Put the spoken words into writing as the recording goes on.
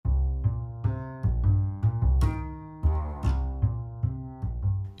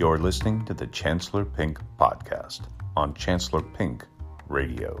You're listening to the Chancellor Pink Podcast on Chancellor Pink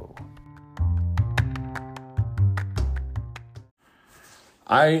Radio.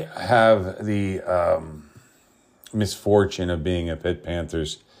 I have the misfortune of being a Pitt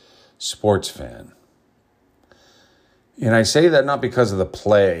Panthers sports fan. And I say that not because of the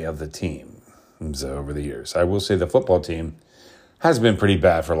play of the team over the years. I will say the football team has been pretty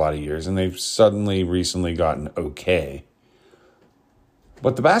bad for a lot of years, and they've suddenly recently gotten okay.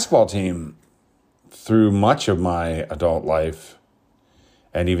 But the basketball team, through much of my adult life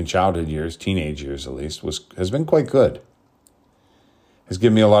and even childhood years, teenage years at least, has been quite good. Has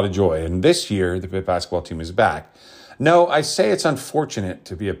given me a lot of joy. And this year, the Pitt basketball team is back. No, I say it's unfortunate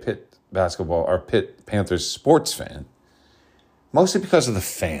to be a Pitt basketball or Pitt Panthers sports fan, mostly because of the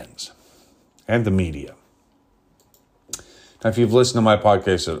fans and the media. Now, if you've listened to my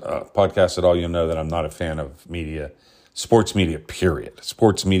podcast at all, you'll know that I'm not a fan of media, sports media, period.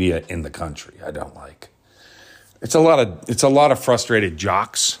 Sports media in the country, I don't like. It's a lot of frustrated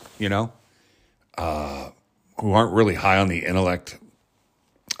jocks, who aren't really high on the intellect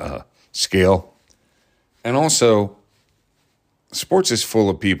scale. And also, sports is full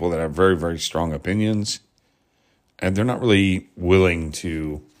of people that have very, very strong opinions, and they're not really willing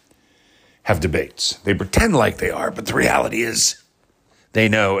to have debates. They pretend like they are, but the reality is they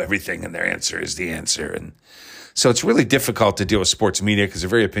know everything and their answer is the answer. And so it's really difficult to deal with sports media because they're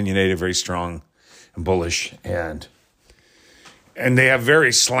very opinionated, very strong and bullish, and they have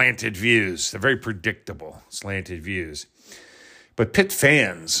very slanted views. They're very predictable, slanted views. But Pitt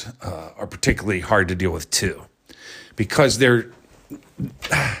fans are particularly hard to deal with too, because they're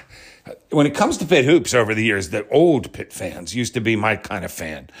when it comes to Pitt hoops over the years, the old Pitt fans used to be my kind of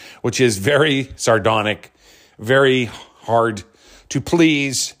fan, which is very sardonic, very hard to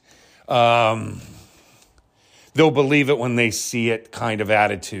please. They'll believe it when they see it kind of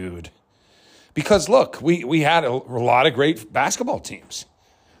attitude. Because, look, we had a lot of great basketball teams,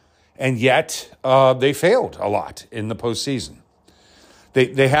 and yet they failed a lot in the postseason.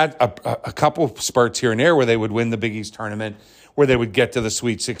 They had a couple spurts here and there where they would win the Big East tournament, where they would get to the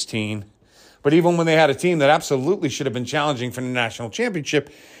Sweet 16. But even when they had a team that absolutely should have been challenging for the national championship,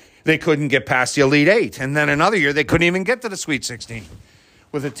 they couldn't get past the Elite Eight. And then another year, they couldn't even get to the Sweet 16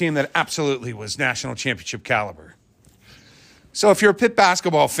 with a team that absolutely was national championship caliber. So if you're a Pitt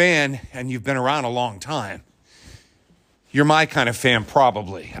basketball fan and you've been around a long time, you're my kind of fan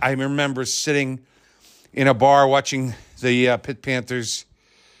probably. I remember sitting in a bar watching the Pitt Panthers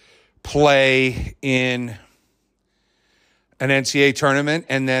play in an NCAA tournament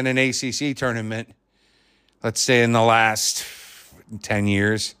and then an ACC tournament, let's say in the last 10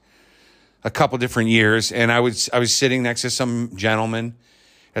 years, a couple different years. And I was sitting next to some gentlemen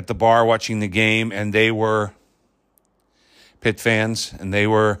at the bar watching the game, and they were Pitt fans, and they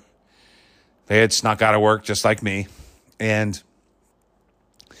had snuck out of work just like me. And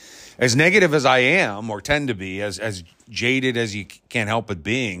as negative as I am, or tend to be, as jaded as you can't help but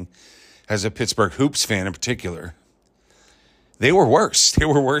being, as a Pittsburgh Hoops fan in particular, they were worse. They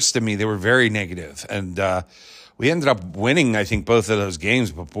were worse than me. They were very negative. And we ended up winning, I think, both of those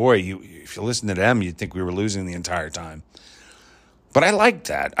games. But boy, if you listen to them, you'd think we were losing the entire time. But I liked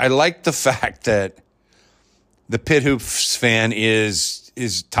that. I liked the fact that the Pitt Hoops fan is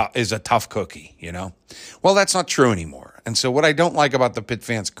a tough cookie, Well, that's not true anymore. And so what I don't like about the Pitt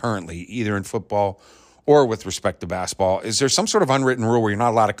fans currently, either in football or with respect to basketball, is there's some sort of unwritten rule where you're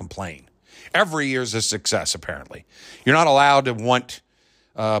not allowed to complain. Every year's a success, apparently. You're not allowed to want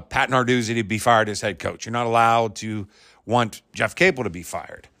Pat Narduzzi to be fired as head coach. You're not allowed to want Jeff Capel to be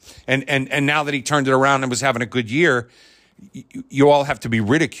fired. And now that he turned it around and was having a good year, you all have to be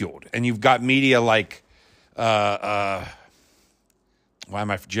ridiculed. And you've got media like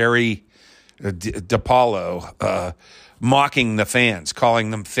Jerry DiPaolo mocking the fans, calling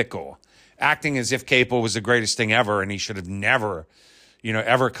them fickle, acting as if Capel was the greatest thing ever and he should have never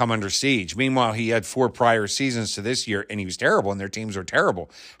ever come under siege. Meanwhile, he had 4 prior seasons to this year, and he was terrible, and their teams were terrible.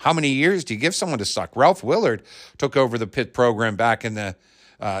 How many years do you give someone to suck? Ralph Willard took over the Pitt program back in the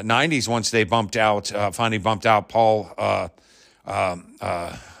 90s once they finally bumped out Paul,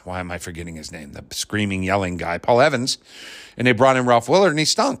 why am I forgetting his name? The screaming, yelling guy, Paul Evans. And they brought in Ralph Willard, and he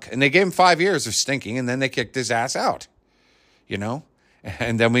stunk. And they gave him 5 years of stinking, and then they kicked his ass out,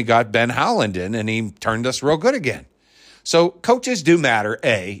 And then we got Ben Howland in, and he turned us real good again. So coaches do matter.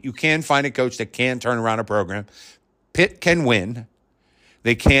 You can find a coach that can turn around a program. Pitt can win.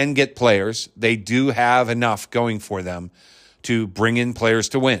 They can get players. They do have enough going for them to bring in players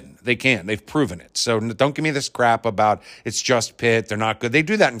to win. They can. They've proven it. So don't give me this crap about it's just Pitt. They're not good. They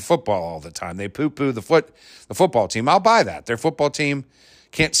do that in football all the time. They poo-poo the football team. I'll buy that. Their football team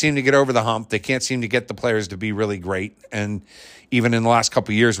can't seem to get over the hump. They can't seem to get the players to be really great. And even in the last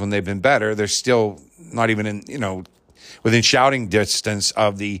couple of years when they've been better, they're still not even in, within shouting distance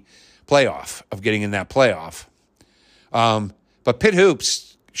of the playoff, of getting in that playoff. But Pitt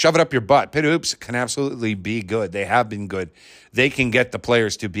Hoops, shove it up your butt. Pitt Hoops can absolutely be good. They have been good. They can get the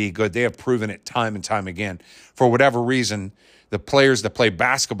players to be good. They have proven it time and time again. For whatever reason, the players that play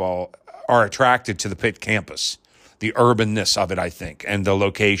basketball are attracted to the Pitt campus, the urbanness of it, I think, and the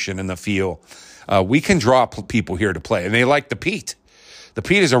location and the feel. We can draw people here to play, and they like the Pete. The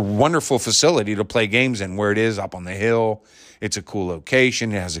Pete is a wonderful facility to play games in, where it is up on the hill. It's a cool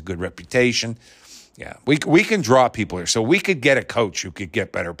location. It has a good reputation. Yeah, we can draw people here. So we could get a coach who could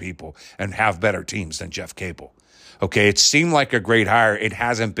get better people and have better teams than Jeff Capel. Okay, it seemed like a great hire. It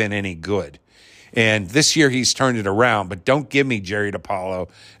hasn't been any good. And this year he's turned it around, but don't give me Jerry DiPaolo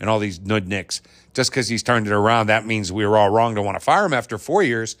and all these nudnicks. Just because he's turned it around, that means we were all wrong to want to fire him after 4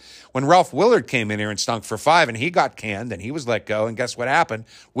 years. When Ralph Willard came in here and stunk for 5 and he got canned and he was let go, and guess what happened?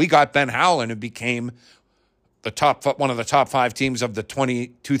 We got Ben Howland, who became one of the top 5 teams of the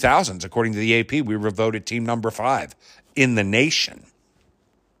 2000s. According to the AP, we were voted team number 5 in the nation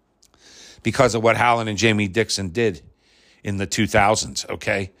because of what Howland and Jamie Dixon did in the 2000s,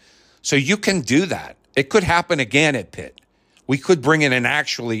 okay? So you can do that. It could happen again at Pitt. We could bring in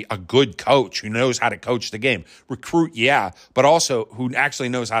a good coach who knows how to coach the game. Recruit, yeah, but also who actually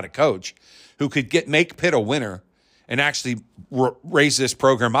knows how to coach, who could make Pitt a winner and actually raise this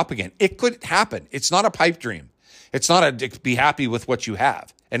program up again. It could happen. It's not a pipe dream. It's not be happy with what you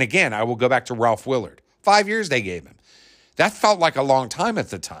have. And again, I will go back to Ralph Willard. 5 years they gave him. That felt like a long time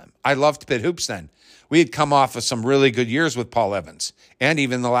at the time. I loved Pitt Hoops then. We had come off of some really good years with Paul Evans, and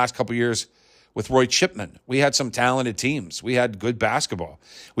even the last couple of years with Roy Chipman. We had some talented teams. We had good basketball.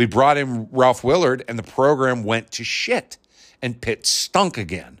 We brought in Ralph Willard, and the program went to shit, and Pitt stunk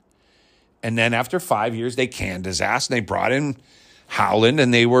again. And then after 5 years, they canned his ass, and they brought in Howland,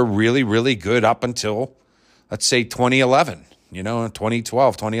 and they were really, really good up until, let's say, 2011,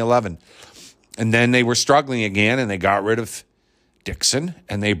 2012, 2011. And then they were struggling again, and they got rid of Dixon,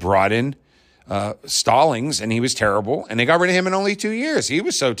 and they brought in Stallings, and he was terrible, and they got rid of him in only 2 years. He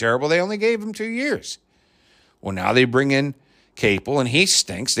was so terrible, they only gave him 2 years. Well, now they bring in Capel, and he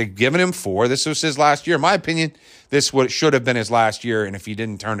stinks. They've given him 4. This was his last year. In my opinion, this should have been his last year, and if he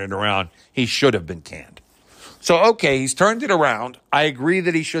didn't turn it around, he should have been canned. So, okay, he's turned it around. I agree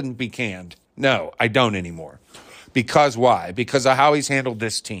that he shouldn't be canned. No, I don't anymore. Because why? Because of how he's handled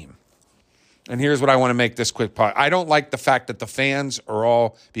this team. And here's what I want to make this quick point. I don't like the fact that the fans are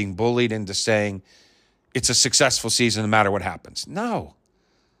all being bullied into saying it's a successful season no matter what happens. No.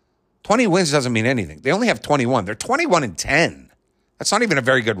 20 wins doesn't mean anything. They only have 21. They're 21-10. That's not even a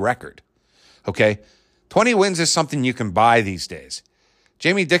very good record. Okay? 20 wins is something you can buy these days.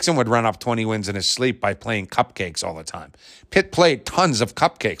 Jamie Dixon would run up 20 wins in his sleep by playing cupcakes all the time. Pitt played tons of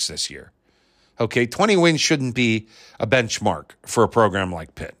cupcakes this year. Okay? 20 wins shouldn't be a benchmark for a program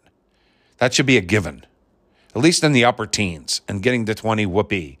like Pitt. That should be a given, at least in the upper teens, and getting to 20,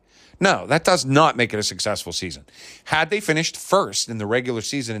 whoopee. No, that does not make it a successful season. Had they finished first in the regular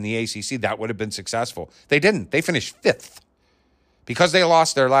season in the ACC, that would have been successful. They didn't. They finished 5th. Because they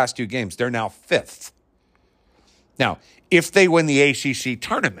lost their last 2 games, they're now 5th. Now, if they win the ACC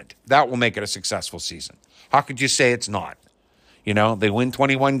tournament, that will make it a successful season. How could you say it's not? They win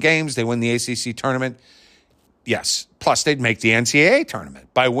 21 games, they win the ACC tournament. Yes. Plus, they'd make the NCAA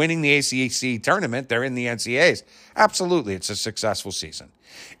tournament. By winning the ACC tournament, they're in the NCAAs. Absolutely, it's a successful season.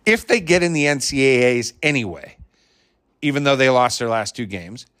 If they get in the NCAAs anyway, even though they lost their last 2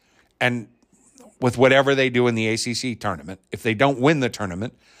 games, and with whatever they do in the ACC tournament, if they don't win the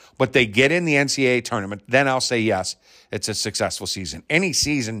tournament, but they get in the NCAA tournament, then I'll say yes, it's a successful season. Any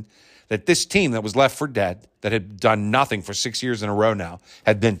season that this team that was left for dead, that had done nothing for 6 years in a row now,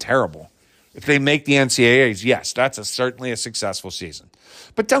 had been terrible. If they make the NCAAs, yes, that's certainly a successful season.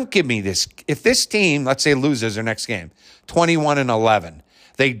 But don't give me this. If this team, let's say, loses their next game, 21-11,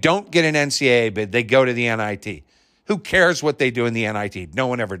 they don't get an NCAA bid, they go to the NIT. Who cares what they do in the NIT? No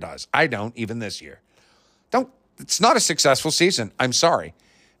one ever does. I don't, even this year. It's not a successful season. I'm sorry.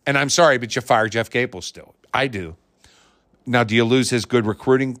 And I'm sorry, but you fire Jeff Capel still. I do. Now, do you lose his good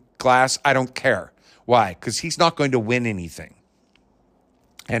recruiting class? I don't care. Why? Because he's not going to win anything.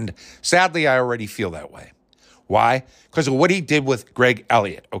 And sadly, I already feel that way. Why? Because of what he did with Greg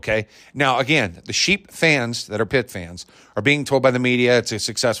Elliott, okay? Now, again, the Sheep fans that are Pitt fans are being told by the media it's a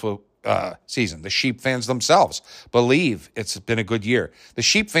successful season. The Sheep fans themselves believe it's been a good year. The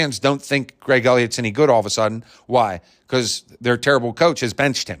Sheep fans don't think Greg Elliott's any good all of a sudden. Why? Because their terrible coach has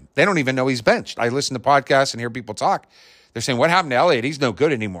benched him. They don't even know he's benched. I listen to podcasts and hear people talk. They're saying, what happened to Elliott? He's no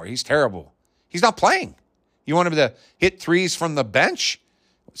good anymore. He's terrible. He's not playing. You want him to hit threes from the bench,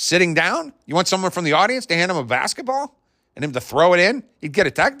 sitting down? You want someone from the audience to hand him a basketball and him to throw it in? He'd get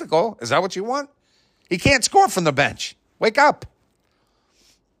a technical. Is that what you want? He can't score from the bench. Wake up.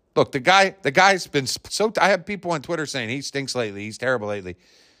 Look, the guy's been so. I have people on Twitter saying he stinks lately. He's terrible lately.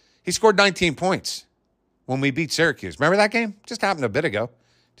 He scored 19 points when we beat Syracuse. Remember that game? Just happened a bit ago.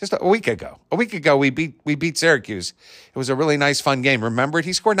 Just a week ago. A week ago, we beat Syracuse. It was a really nice, fun game. Remember it?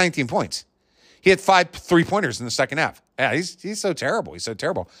 He scored 19 points. He had 5 3-pointers in the second half. Yeah, he's so terrible. He's so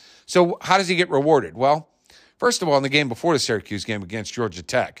terrible. So how does he get rewarded? Well, first of all, in the game before the Syracuse game against Georgia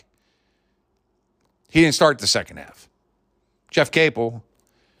Tech, he didn't start the second half. Jeff Capel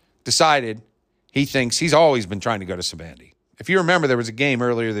decided he thinks he's always been trying to go to Sabandy. If you remember, there was a game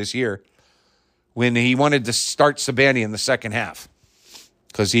earlier this year when he wanted to start Sabandy in the second half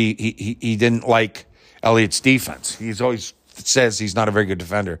because he didn't like Elliott's defense. He's always says he's not a very good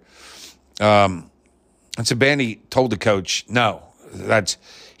defender. And Sabandy told the coach, no,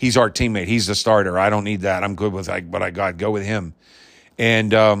 he's our teammate. He's the starter. I don't need that. I'm good with what I got. Go with him.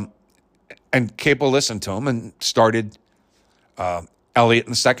 And Capel listened to him and started Elliott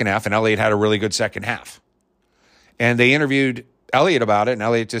in the second half, and Elliott had a really good second half. And they interviewed Elliott about it, and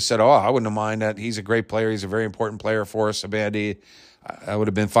Elliott just said, I wouldn't have minded that. He's a great player. He's a very important player for us, Sabandy. I would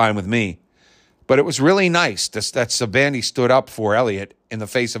have been fine with me. But it was really nice that Sabandy stood up for Elliott in the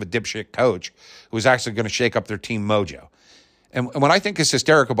face of a dipshit coach who was actually going to shake up their team mojo. And what I think is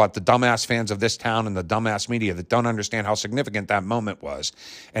hysterical about the dumbass fans of this town and the dumbass media that don't understand how significant that moment was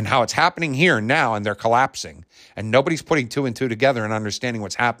and how it's happening here now and they're collapsing and nobody's putting 2 and 2 together and understanding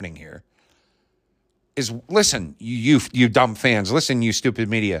what's happening here is, listen, you dumb fans, listen, you stupid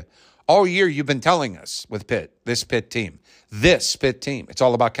media. All year you've been telling us with Pitt, this Pitt team, it's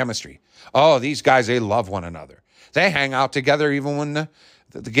all about chemistry. Oh, these guys, they love one another. They hang out together even when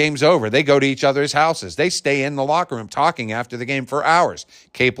the game's over. They go to each other's houses. They stay in the locker room talking after the game for hours.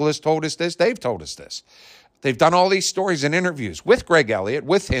 Capel has told us this. They've told us this. They've done all these stories and interviews with Greg Elliott,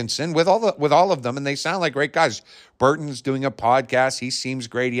 with Hinson, with all of them, and they sound like great guys. Burton's doing a podcast. He seems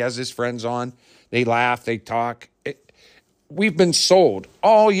great. He has his friends on. They laugh. They talk. We've been sold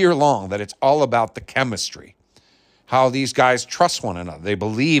all year long that it's all about the chemistry, how these guys trust one another. They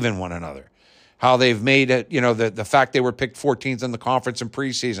believe in one another. How they've made it, the fact they were picked 14th in the conference in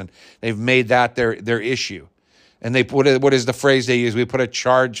preseason, they've made that their issue. And they what is the phrase they use? We put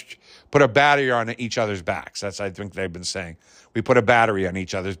a battery on each other's backs. That's, I think they've been saying. We put a battery on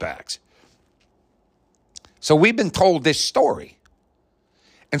each other's backs. So we've been told this story.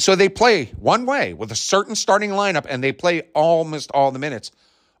 And so they play one way with a certain starting lineup, and they play almost all the minutes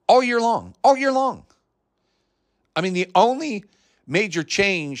all year long. I mean, the only major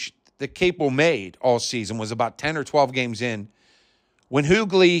change that Capel made all season was about 10 or 12 games in when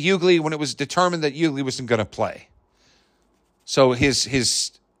Hughley, when it was determined that Hughley wasn't going to play. So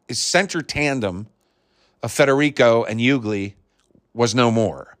his center tandem of Federico and Hughley was no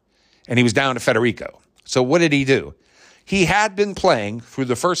more, and he was down to Federico. So what did he do? He had been playing through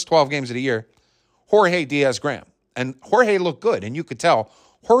the first 12 games of the year Jorge Diaz-Graham, and Jorge looked good, and you could tell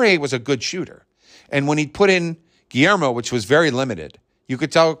Jorge was a good shooter. And when he put in Guillermo, which was very limited, you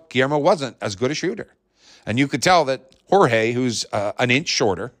could tell Guillermo wasn't as good a shooter. And you could tell that Jorge, who's an inch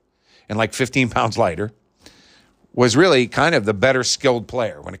shorter and like 15 pounds lighter, was really kind of the better skilled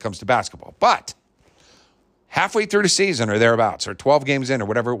player when it comes to basketball. But halfway through the season or thereabouts, or 12 games in or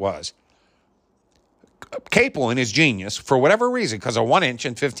whatever it was, Capel, in his genius, for whatever reason, because of 1 inch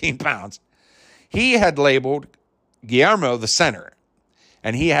and 15 pounds, he had labeled Guillermo the center,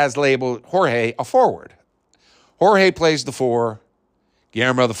 and he has labeled Jorge a forward. Jorge plays the 4,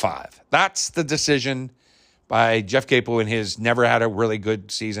 Guillermo the 5. That's the decision by Jeff Capel in his never had a really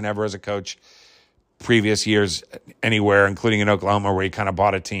good season ever as a coach previous years anywhere, including in Oklahoma, where he kind of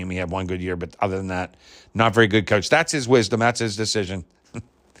bought a team. He had one good year, but other than that, not very good coach. That's his wisdom. That's his decision.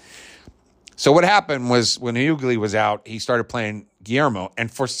 So what happened was when Hughley was out, he started playing Guillermo. And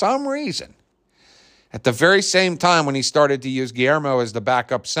for some reason, at the very same time when he started to use Guillermo as the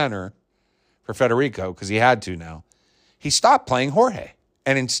backup center for Federico, because he had to now, he stopped playing Jorge.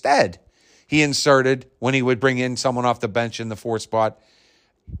 And instead, he inserted, when he would bring in someone off the bench in the 4 spot,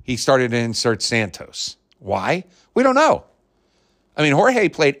 he started to insert Santos. Why? We don't know. I mean, Jorge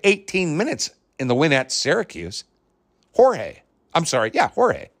played 18 minutes in the win at Syracuse. Jorge.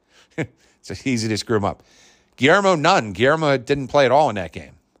 It's easy to screw him up. Guillermo, none. Guillermo didn't play at all in that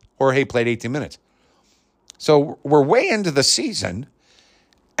game. Jorge played 18 minutes. So we're way into the season,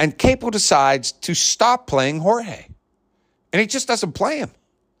 and Capel decides to stop playing Jorge. And he just doesn't play him.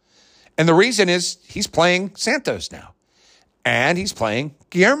 And the reason is he's playing Santos now. And he's playing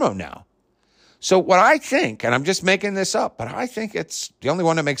Guillermo now. So what I think, and I'm just making this up, but I think it's the only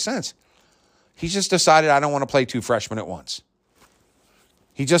one that makes sense. He just decided I don't want to play 2 freshmen at once.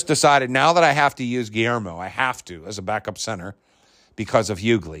 He just decided now that I have to use Guillermo, I have to as a backup center because of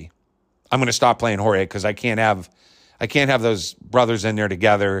Hughley. I'm going to stop playing Jorge because I can't have those brothers in there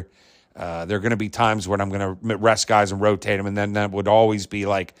together. There are going to be times when I'm going to rest guys and rotate them, and then that would always be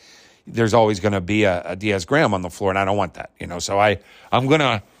like there's always going to be a Diaz-Graham on the floor, and I don't want that, So I'm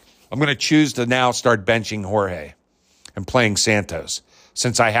gonna choose to now start benching Jorge and playing Santos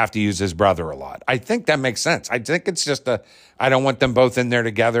since I have to use his brother a lot. I think that makes sense. I think it's just I don't want them both in there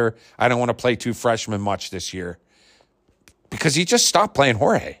together. I don't want to play 2 freshmen much this year because he just stopped playing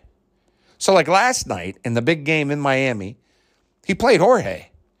Jorge. So like last night in the big game in Miami, he played Jorge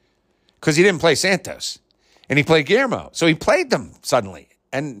because he didn't play Santos and he played Guillermo. So he played them suddenly.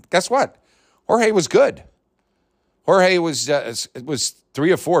 And guess what? Jorge was good. Jorge was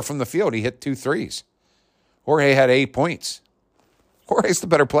 3 or 4 from the field. He hit 2 threes. Jorge had 8 points. Jorge's the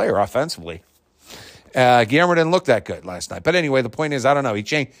better player offensively. Guillermo didn't look that good last night. But anyway, the point is, I don't know. He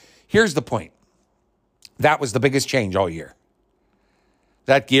changed. Here's the point. That was the biggest change all year.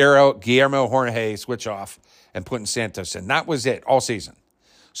 That Guillermo Jorge switch off and putting Santos in. That was it all season.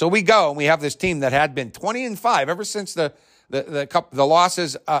 So we go and we have this team that had been 20-5 ever since the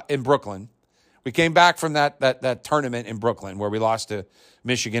losses in Brooklyn. We came back from that tournament in Brooklyn where we lost to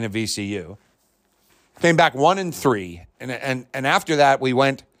Michigan and VCU. Came back 1-3, and after that we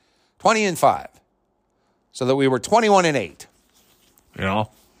went 20-5, so that we were 21-8.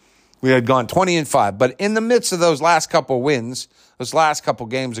 We had gone 20-5, but in the midst of those last couple wins, those last couple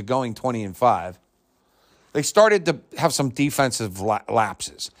games of going 20-5, they started to have some defensive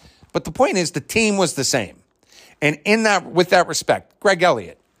lapses. But the point is, the team was the same, and with that respect, Greg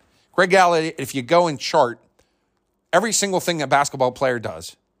Elliott, if you go and chart every single thing a basketball player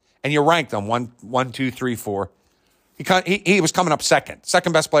does, and you rank them 1, 2, 3, 4, he was coming up second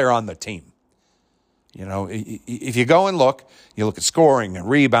best player on the team. If you go and you look at scoring and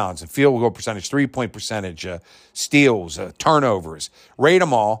rebounds and field goal percentage, 3-point percentage, steals, turnovers, rate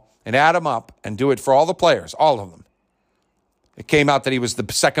them all and add them up and do it for all the players, all of them. It came out that he was the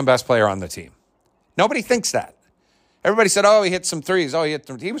second best player on the team. Nobody thinks that. Everybody said, oh, he hit some threes. Oh,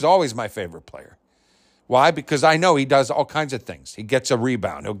 he was always my favorite player. Why? Because I know he does all kinds of things. He gets a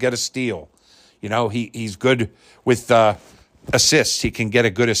rebound. He'll get a steal. He's good with assists. He can get a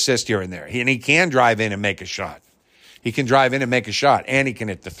good assist here and there. And he can drive in and make a shot. He can drive in and make a shot, and he can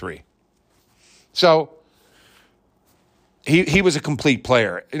hit the 3. So he was a complete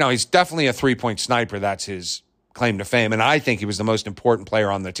player. He's definitely a 3-point sniper. That's his claim to fame. And I think he was the most important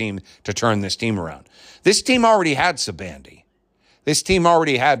player on the team to turn this team around. This team already had Sabandi. This team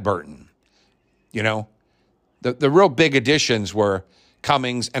already had Burton. The real big additions were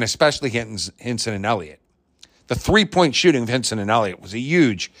Cummings and especially Hinson and Elliott. The 3-point shooting of Hinson and Elliott was a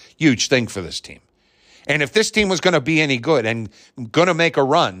huge, huge thing for this team. And if this team was going to be any good and going to make a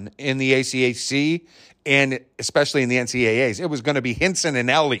run in the ACHC and especially in the NCAAs, it was going to be Hinson and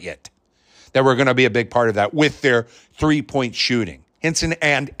Elliott that were going to be a big part of that with their 3-point shooting. Hinson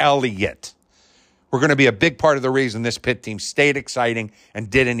and Elliott were going to be a big part of the reason this Pitt team stayed exciting and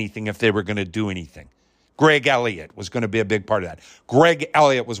did anything if they were going to do anything. Greg Elliott was going to be a big part of that. Greg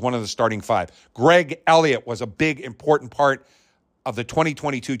Elliott was one of the starting 5. Greg Elliott was a big, important part of the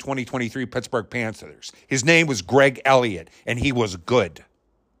 2022-2023 Pittsburgh Panthers. His name was Greg Elliott, and he was good.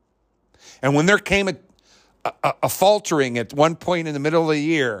 And when there came a faltering at one point in the middle of the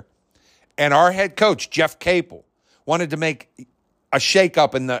year, and our head coach, Jeff Capel, wanted to make a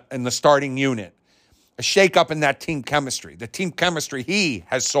shakeup in the starting unit, a shakeup in that team chemistry. The team chemistry he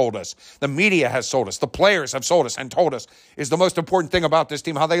has sold us. The media has sold us. The players have sold us and told us is the most important thing about this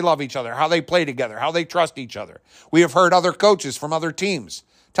team, how they love each other, how they play together, how they trust each other. We have heard other coaches from other teams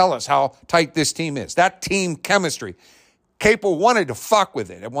tell us how tight this team is. That team chemistry. Capel wanted to fuck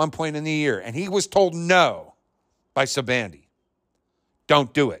with it at one point in the year, and he was told no by Sabandi.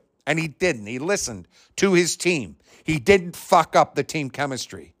 Don't do it. And he didn't. He listened to his team. He didn't fuck up the team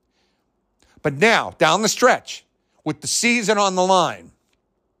chemistry. But now, down the stretch, with the season on the line,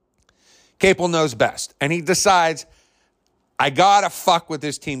 Capel knows best. And he decides, I got to fuck with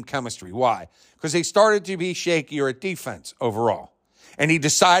this team chemistry. Why? Because they started to be shakier at defense overall. And he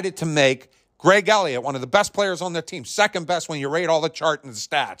decided to make Greg Elliott, one of the best players on their team, second best when you rate all the chart and the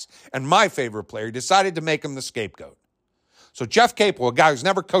stats, and my favorite player, he decided to make him the scapegoat. So Jeff Capel, a guy who's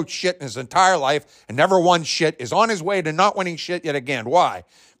never coached shit in his entire life and never won shit, is on his way to not winning shit yet again. Why?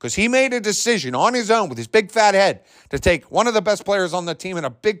 Because he made a decision on his own with his big fat head to take one of the best players on the team and a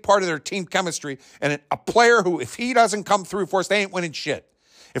big part of their team chemistry and a player who, if he doesn't come through for us, they ain't winning shit.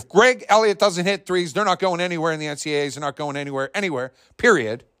 If Greg Elliott doesn't hit threes, they're not going anywhere in the NCAAs. They're not going anywhere,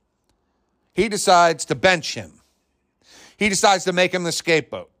 period. He decides to bench him. He decides to make him the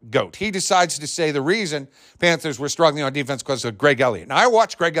scapegoat. He decides to say the reason Panthers were struggling on defense because of Greg Elliott. Now, I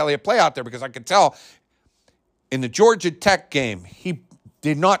watched Greg Elliott play out there because I could tell in the Georgia Tech game, he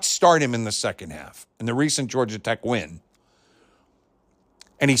did not start him in the second half, in the recent Georgia Tech win.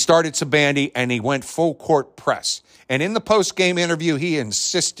 And he started Sabandi, and he went full court press. And in the post-game interview, he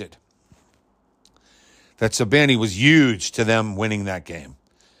insisted that Sabandi was huge to them winning that game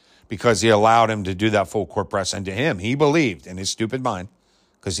because he allowed him to do that full court press. And to him, he believed in his stupid mind,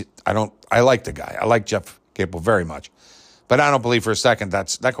 because I like the guy. I like Jeff Capel very much. But I don't believe for a second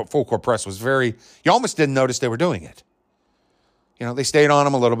that full court press was you almost didn't notice they were doing it. You know, they stayed on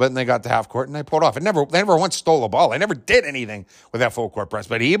him a little bit, and they got to half court, and they pulled off. They never once stole a ball. They never did anything with that full court press.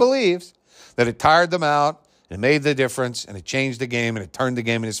 But he believes that it tired them out, it made the difference, and it changed the game, and it turned the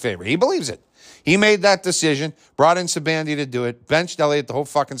game in his favor. He believes it. He made that decision, brought in Sabandi to do it, benched Elliott the whole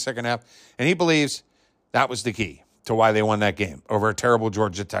fucking second half, and he believes that was the key to why they won that game over a terrible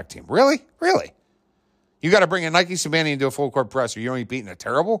Georgia Tech team. Really? Really? You got to bring in Nike Sabandi and do a full court press, or you're only beating a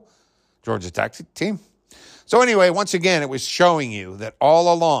terrible Georgia Tech team? So anyway, once again, it was showing you that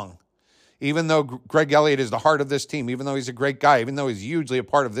all along, even though Greg Elliott is the heart of this team, even though he's a great guy, even though he's hugely a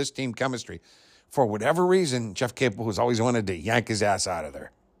part of this team chemistry, for whatever reason, Jeff Capel has always wanted to yank his ass out of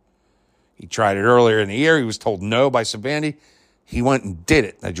there. He tried it earlier in the year. He was told no by Sabandi. He went and did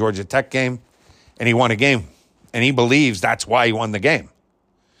it in the Georgia Tech game, and he won a game. And he believes that's why he won the game.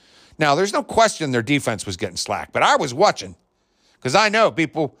 Now, there's no question their defense was getting slack, but I was watching because I know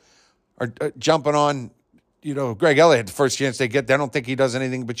people are jumping on, Greg Elliott, the first chance they get. They don't think he does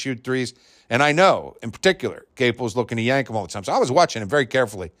anything but shoot threes. And I know, in particular, Capel's looking to yank him all the time. So I was watching him very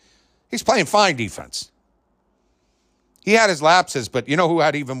carefully. He's playing fine defense. He had his lapses, but you know who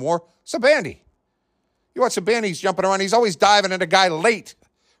had even more? Sabandi. You watch Sabandi, he's jumping around. He's always diving at a guy late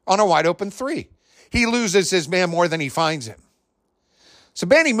on a wide open three. He loses his man more than he finds him.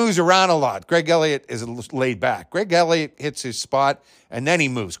 Sabandi moves around a lot. Greg Elliott is laid back. Greg Elliott hits his spot, and then he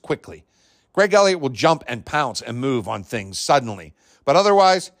moves quickly. Greg Elliott will jump and pounce and move on things suddenly. But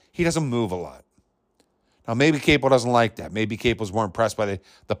otherwise, he doesn't move a lot. Now, maybe Capel doesn't like that. Maybe Capel's more impressed by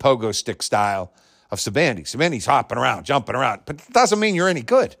the pogo stick style of Sabandi. Sabandi's hopping around, jumping around. But it doesn't mean you're any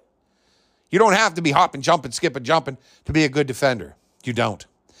good. You don't have to be hopping, jumping, skipping, jumping to be a good defender. You don't.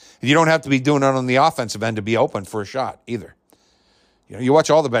 You don't have to be doing it on the offensive end to be open for a shot either. You watch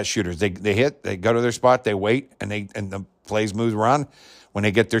all the best shooters. They hit, they go to their spot, they wait, and the plays move around. When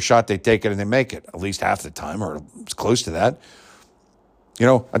they get their shot, they take it and they make it, at least half the time, or it's close to that.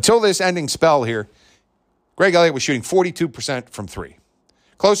 Until this ending spell here, Greg Elliott was shooting 42% from three.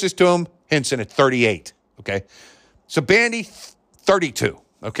 Closest to him, Hinson at 38, okay? Sabandi, 32,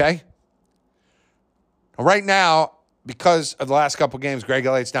 okay? Right now, because of the last couple games, Greg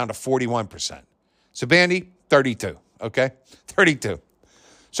Elliott's down to 41%. Sabandi, 32, okay? 32.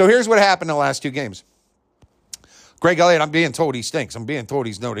 So here's what happened in the last two games. Greg Elliott, I'm being told he stinks. I'm being told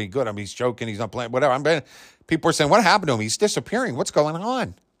he's not any good. He's choking. He's not playing. Whatever. People are saying, what happened to him? He's disappearing. What's going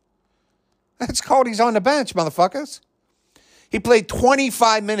on? That's called he's on the bench, motherfuckers. He played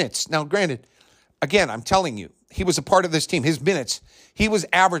 25 minutes. Now, granted, again, I'm telling you, he was a part of this team. His minutes, he was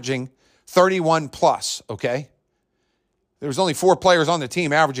averaging 31 plus, okay? There was only 4 players on the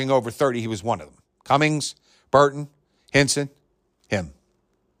team averaging over 30. He was one of them. Cummings, Burton, Hinson, him.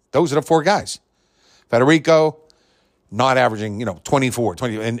 Those are the 4 guys. Federico, not averaging, 24,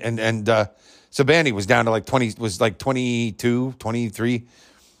 20, and Sabandi was down to like 20, was like 22, 23.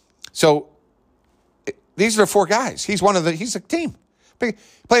 So these are the 4 guys. He's a team. Played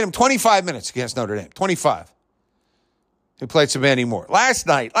him 25 minutes against Notre Dame, 25. He played Sabandi more. Last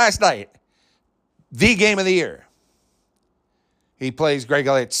night, the game of the year. He plays Greg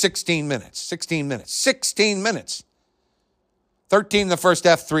Elliott 16 minutes. 13 in the first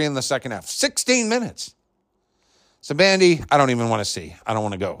half, 3 in the second half. 16 minutes. Sabandi, I don't even want to see. I don't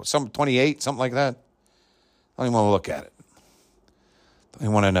want to go. 28, something like that. I don't even want to look at it. Don't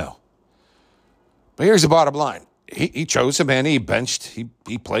even want to know. But here's the bottom line. He chose Sabandi.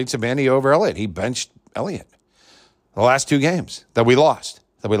 He played Sabandi over Elliott. He benched Elliott. The last 2 games that we lost.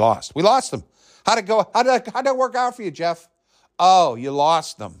 We lost them. How'd it go? How'd that work out for you, Jeff? Oh, you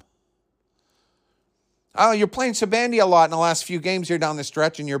lost them. Oh, you're playing Sabandi a lot in the last few games here down the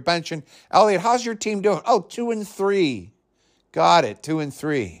stretch, and you're benching Elliott. How's your team doing? Oh, 2-3. Got it.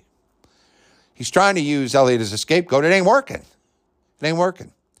 2-3. He's trying to use Elliott as a scapegoat. It ain't working. It ain't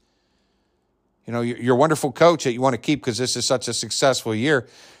working. You know, your wonderful coach that you want to keep because this is such a successful year.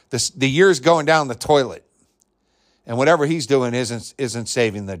 The year's going down the toilet. And whatever he's doing isn't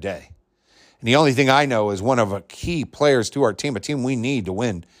saving the day. And the only thing I know is one of the key players to our team, a team we need to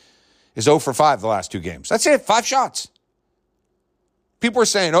win, is 0 for 5 the last 2 games. That's it, 5 shots. People are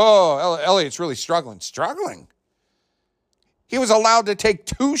saying, oh, Elliott's really struggling. Struggling? He was allowed to take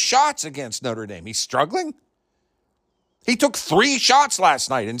 2 shots against Notre Dame. He's struggling? He took 3 shots last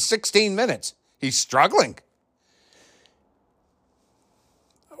night in 16 minutes. He's struggling.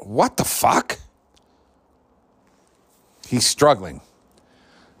 What the fuck? He's struggling.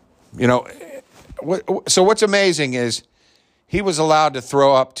 You know, so what's amazing is he was allowed to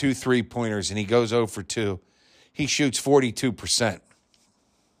throw up 2 3-pointers and he goes 0 for 2. He shoots 42%.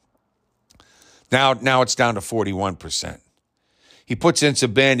 Now it's down to 41%. He puts in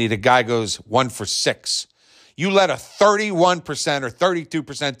Sabandi, the guy goes 1 for 6. You let a 31% or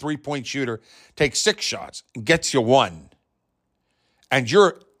 32% three-point shooter take 6 shots and gets you 1. And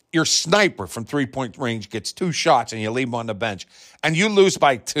your sniper from three-point range gets 2 shots and you leave him on the bench. And you lose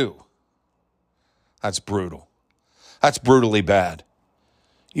by 2. That's brutal. That's brutally bad.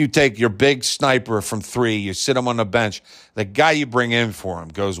 You take your big sniper from 3, you sit him on the bench. The guy you bring in for him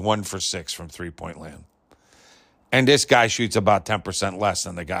goes 1 for 6 from three-point land. And this guy shoots about 10% less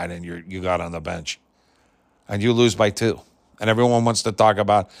than the guy that you got on the bench. And you lose by 2. And everyone wants to talk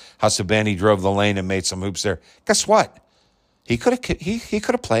about how Sabani drove the lane and made some hoops there. Guess what? He could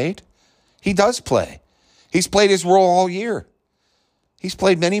have played. He does play. He's played his role all year. He's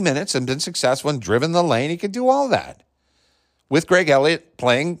played many minutes and been successful and driven the lane. He could do all that. With Greg Elliott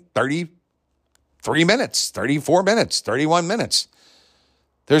playing 33 minutes, 34 minutes, 31 minutes.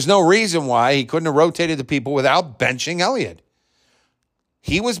 There's no reason why he couldn't have rotated the people without benching Elliott.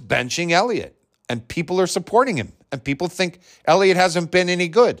 He was benching Elliott, and people are supporting him, and people think Elliott hasn't been any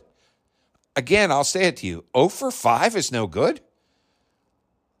good. Again, I'll say it to you. 0 for 5 is no good.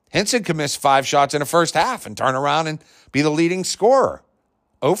 Henson can miss 5 shots in the first half and turn around and be the leading scorer.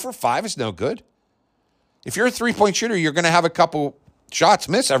 0 for 5 is no good. If you're a three-point shooter, you're going to have a couple shots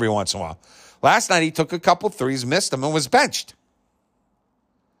miss every once in a while. Last night, he took a couple threes, missed them, and was benched.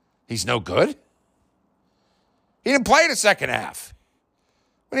 He's no good. He didn't play the second half.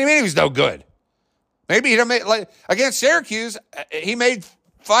 What do you mean he was no good? Maybe he didn't make, like against Syracuse, he made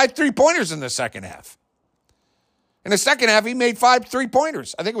 5 3-pointers in the second half. In the second half, he made 5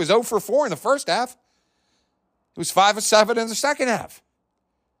 3-pointers. I think it was 0 for 4 in the first half. It was 5 of 7 in the second half.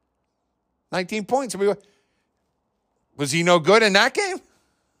 19 points. Was he no good in that game?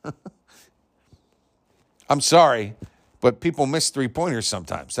 I'm sorry, but people miss 3-pointers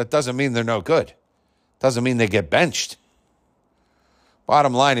sometimes. That doesn't mean they're no good. Doesn't mean they get benched.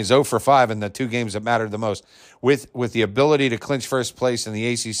 Bottom line is 0 for 5 in the 2 games that mattered the most. With the ability to clinch first place in the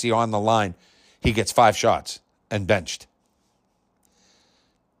ACC on the line, he gets 5 shots and benched.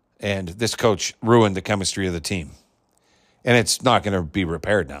 And this coach ruined the chemistry of the team. And it's not going to be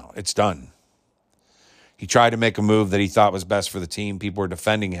repaired now. It's done. He tried to make a move that he thought was best for the team. People were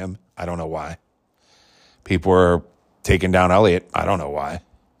defending him. I don't know why. People were taking down Elliott. I don't know why.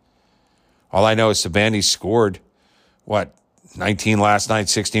 All I know is Sabandi scored, 19 last night,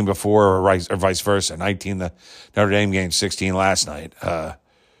 16 before, or vice versa. 19 the Notre Dame game, 16 last night.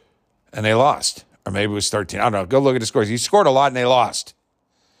 And they lost. Or maybe it was 13. I don't know. Go look at the scores. He scored a lot and they lost.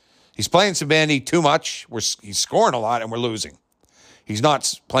 He's playing Sabandi too much. He's scoring a lot and we're losing. He's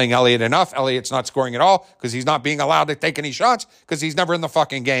not playing Elliott enough. Elliott's not scoring at all because he's not being allowed to take any shots because he's never in the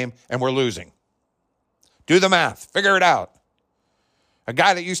fucking game and we're losing. Do the math. Figure it out. A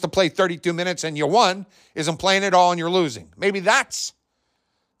guy that used to play 32 minutes and you won isn't playing at all and you're losing. Maybe that's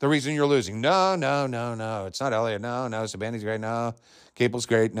the reason you're losing. No. It's not Elliott. No. Sabandi's great. No. Capel's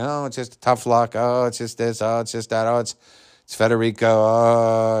great. No, it's just tough luck. Oh, it's just this. Oh, it's just that. Oh, it's Federico.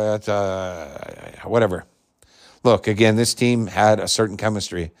 Oh, it's whatever. Look, again, this team had a certain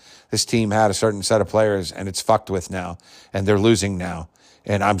chemistry. This team had a certain set of players, and it's fucked with now, and they're losing now.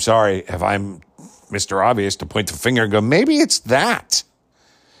 And I'm sorry if I'm Mr. Obvious to point the finger and go, maybe it's that.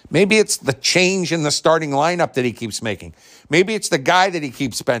 Maybe it's the change in the starting lineup that he keeps making. Maybe it's the guy that he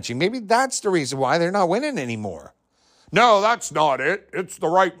keeps benching. Maybe that's the reason why they're not winning anymore. No, that's not it. It's the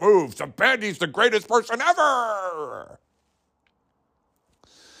right move. Sabandi's the greatest person ever.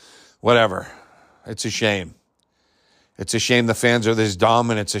 Whatever. It's a shame. It's a shame the fans are this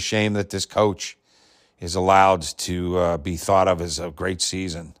dumb, and it's a shame that this coach is allowed to be thought of as a great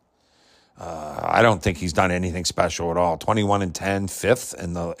season. I don't think he's done anything special at all. 21-10, fifth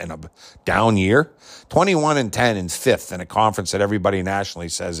in a down year. 21-10 and fifth in a conference that everybody nationally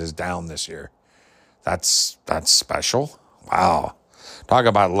says is down this year. That's special. Wow. Talk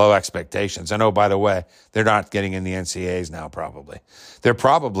about low expectations. And oh, by the way, they're not getting in the NCAAs now, probably. They'll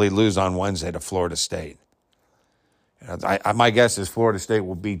probably lose on Wednesday to Florida State. My guess is Florida State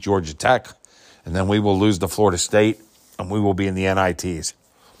will beat Georgia Tech, and then we will lose to Florida State, and we will be in the NITs.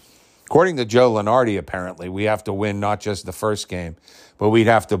 According to Joe Lunardi, apparently, we have to win not just the first game, but we'd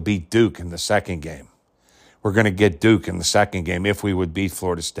have to beat Duke in the second game. We're going to get Duke in the second game if we would beat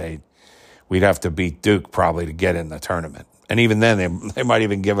Florida State. We'd have to beat Duke probably to get in the tournament. And even then, they might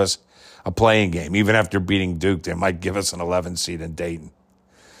even give us a playing game. Even after beating Duke, they might give us an 11 seed in Dayton.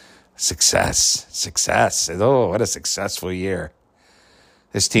 Success. Oh, what a successful year.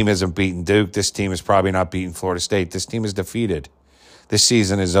 This team isn't beating Duke. This team is probably not beating Florida State. This team is defeated. This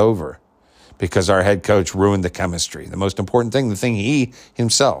season is over because our head coach ruined the chemistry. The most important thing, the thing he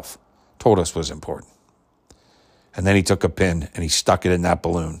himself told us was important. And then he took a pin and he stuck it in that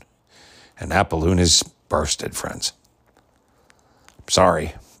balloon. And that balloon is bursted, friends.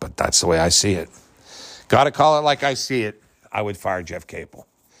 Sorry, but that's the way I see it. Got to call it like I see it. I would fire Jeff Capel.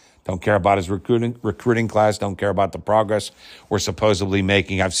 Don't care about his recruiting class. Don't care about the progress we're supposedly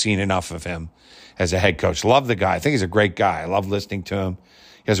making. I've seen enough of him as a head coach. Love the guy. I think he's a great guy. I love listening to him.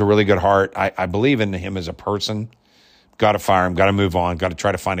 He has a really good heart. I believe in him as a person. Got to fire him. Got to move on. Got to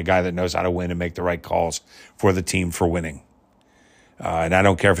try to find a guy that knows how to win and make the right calls for the team for winning. And I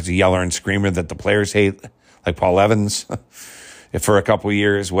don't care if it's a yeller and screamer that the players hate, like Paul Evans, if for a couple of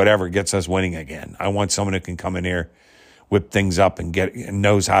years, whatever, gets us winning again. I want someone who can come in here, whip things up, and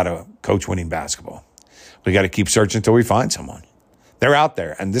knows how to coach winning basketball. We got to keep searching until we find someone. They're out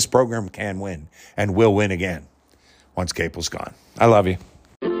there, and this program can win and will win again once Capel's gone. I love you.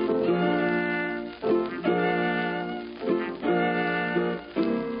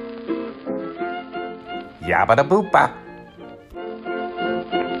 Yabba da boopa.